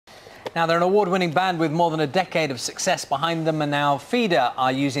Now, they're an award-winning band with more than a decade of success behind them, and now FIDA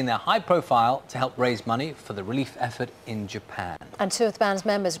are using their high profile to help raise money for the relief effort in Japan. And two of the band's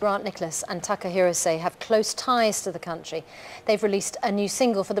members, Grant Nicholas and Taka, have close ties to the country. They've released a new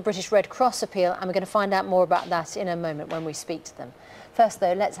single for the British Red Cross appeal, and we're going to find out more about that in a moment when we speak to them. First,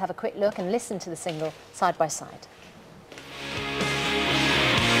 though, let's have a quick look and listen to the single Side by Side.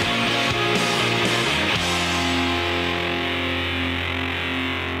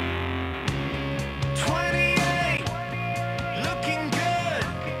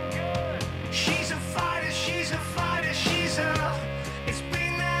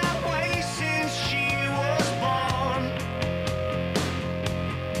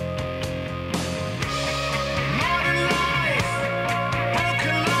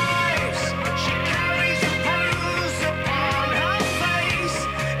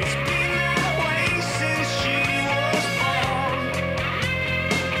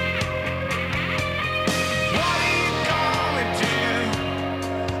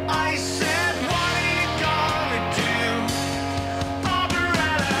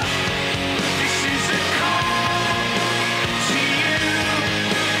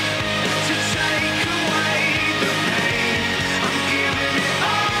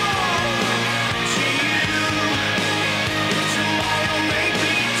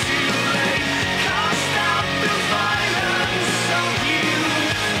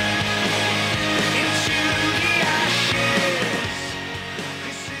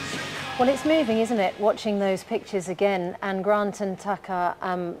 Well, it's moving, isn't it, watching those pictures again. And Grant and Taka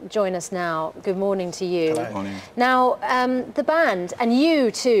join us now. Good morning to you. Good morning. Now, the band, and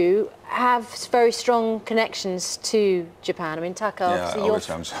you too, have very strong connections to Japan. I mean, Taka,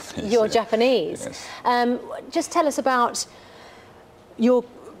 obviously you're Japanese. Yes. Just tell us about your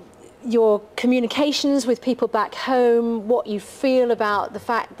communications with people back home, what you feel about the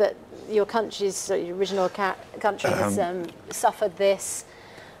fact that your country's original country has suffered this.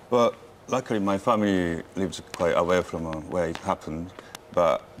 Well, luckily my family lives quite away from where it happened,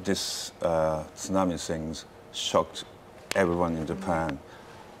 but this tsunami things shocked everyone in Japan.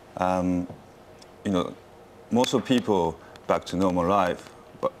 You know, most of people back to normal life,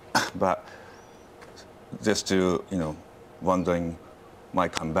 but they're still, you know, wondering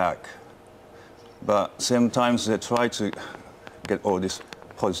might come back. But same times they try to get all these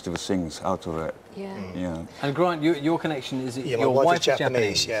positive things out of it. Yeah. Yeah. And Grant, your connection is yeah, your my wife is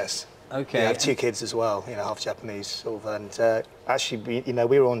Japanese, yes. Okay. I have two kids as well, you know, half Japanese, sort of, and actually, you know,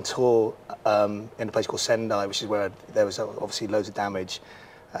 we were on tour in a place called Sendai, which is where there was obviously loads of damage.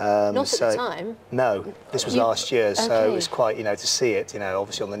 Not at the time? No, this was last year, so it was quite, you know, to see it, you know,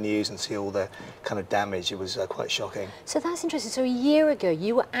 obviously on the news and see all the kind of damage, it was quite shocking. So that's interesting. So a year ago,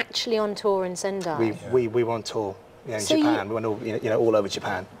 you were actually on tour in Sendai? We were on tour, yeah, in Japan. We went all, you know, all over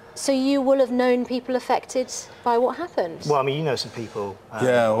Japan. So you will have known people affected by what happened? Well, I mean, you know some people,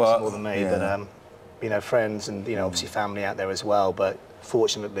 more than me, but, you know, friends and, you know, obviously family out there as well, but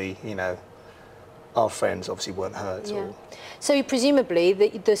fortunately, you know, our friends obviously weren't hurt at all. So presumably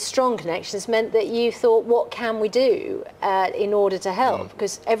the strong connections meant that you thought, what can we do in order to help?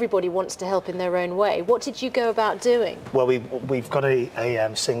 Because everybody wants to help in their own way. What did you go about doing? Well, we've got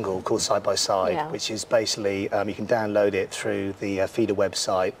a single called Side by Side, which is basically, you can download it through the FIDA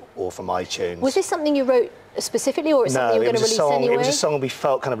website or from iTunes. Was this something you wrote specifically, or is something you were going to release anyway? It was a song we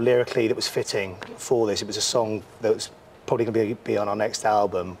felt kind of lyrically that was fitting for this. It was a song that was probably going to be on our next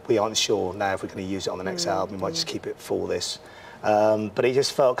album. We aren't sure now if we're going to use it on the next album. We might just keep it for this. But it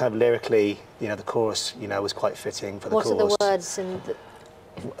just felt kind of lyrically, you know, the chorus, you know, was quite fitting for the chorus. What are the words in the...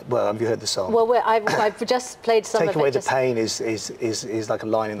 Well, have you heard the song? Well, I've just played some of it. Take away the pain is like a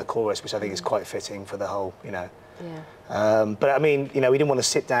line in the chorus, which I think is quite fitting for the whole, you know. Yeah. But I mean, you know, we didn't want to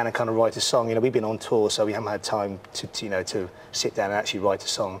sit down and kind of write a song. You know, we've been on tour, so we haven't had time to you know, to sit down and actually write a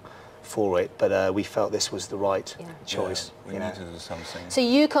song for it, but we felt this was the right choice. We needed to do something. So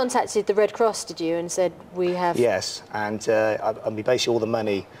you contacted the Red Cross, did you, and said, we have... Yes, and I mean, basically all the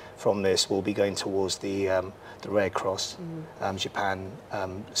money from this will be going towards the Red Cross Japan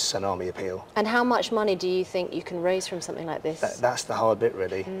Tsunami appeal. And how much money do you think you can raise from something like this? That's the hard bit,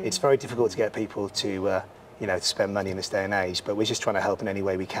 really. It's very difficult to get people to, you know, to spend money in this day and age, but we're just trying to help in any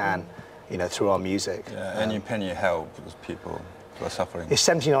way we can, you know, through our music. Yeah, any penny help because people are suffering. It's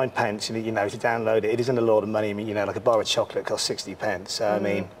 79 pence, you know, to download it. It isn't a lot of money. I mean, you know, like a bar of chocolate costs 60 pence. So, I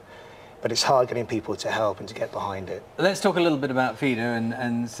mean, but it's hard getting people to help and to get behind it. Let's talk a little bit about FIDA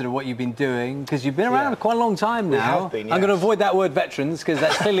and sort of what you've been doing, because you've been around quite a long time now. We have been, yes. I'm going to avoid that word veterans, because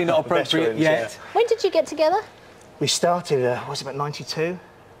that's clearly not appropriate yet. When did you get together? We started, was it about 92?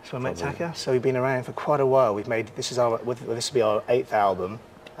 That's when I met Taka. So we've been around for quite a while. We've made, this will be our 8th album.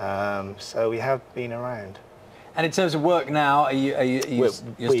 So we have been around. And in terms of work now, you're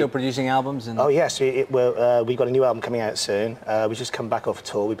still producing albums? And Oh yes, we've got a new album coming out soon. We've just come back off a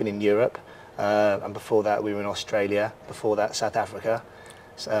tour. We've been in Europe, and before that we were in Australia. Before that, South Africa.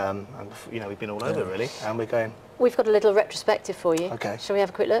 And we've been all over really, and we're going. We've got a little retrospective for you. Okay. Shall we have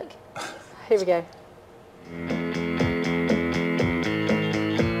a quick look? Here we go.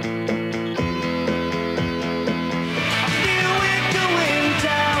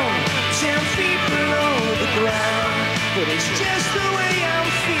 But it's just the way I'm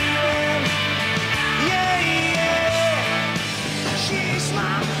feeling. Yeah, yeah. She's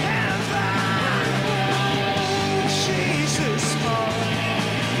my heaven. She's so small.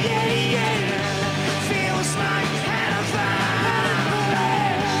 Yeah, yeah. Feels like heaven.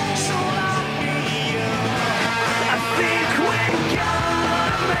 So I'll be yours. I think we're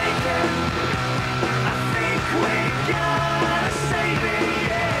gonna make it. I think we're gonna save it,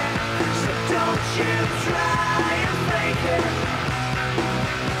 yeah. So don't you try.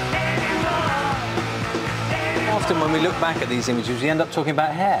 often when we look back at these images, we end up talking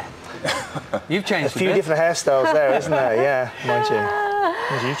about hair. You've changed a few different hairstyles there, isn't there? Yeah, mind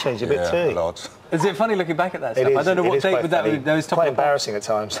you. You changed a bit too. A lot. Is it funny looking back at that stuff? I don't know what date would that be. Those top quite embarrassing at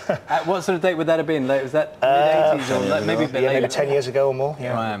times. What sort of date would that have been? Like, was that mid-80s or maybe a bit later? Maybe 10 years ago or more.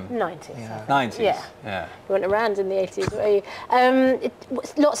 Yeah. Right. 90s. Yeah. 90s. Yeah. You weren't around in the 80s, were you?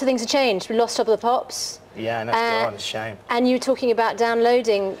 Lots of things have changed. We lost Top of the Pops. Yeah, and that's gone. It's a shame. And you were talking about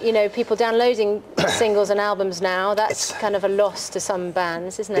downloading, people downloading singles and albums now. That's kind of a loss to some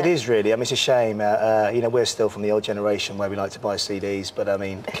bands, isn't it? It is really. I mean, it's a shame. We're still from the old generation where we like to buy CDs, but I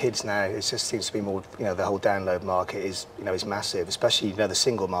mean, kids now, it just seems to be more, the whole download market is massive, especially, the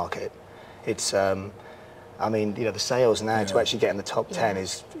single market. It's, the sales now to actually get in the top 10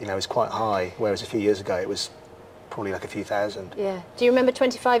 is quite high, whereas a few years ago it was probably like a few thousand. Yeah. Do you remember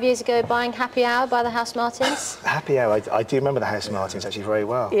 25 years ago buying Happy Hour by the House Martins? Happy Hour, I do remember the House Martins actually very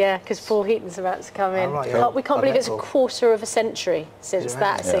well. Yeah, because Paul Heaton's about to come in. Oh, right, yeah. We can't believe it's a quarter of a century since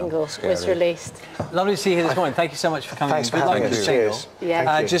that single was released. Lovely to see you here this morning. Thank you so much for coming. Thanks for having us. Cheers.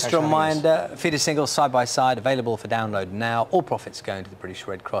 Yeah. Just a reminder, Feeder singles side by side, available for download now. All profits going to the British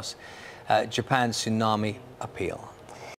Red Cross. Japan Tsunami Appeal.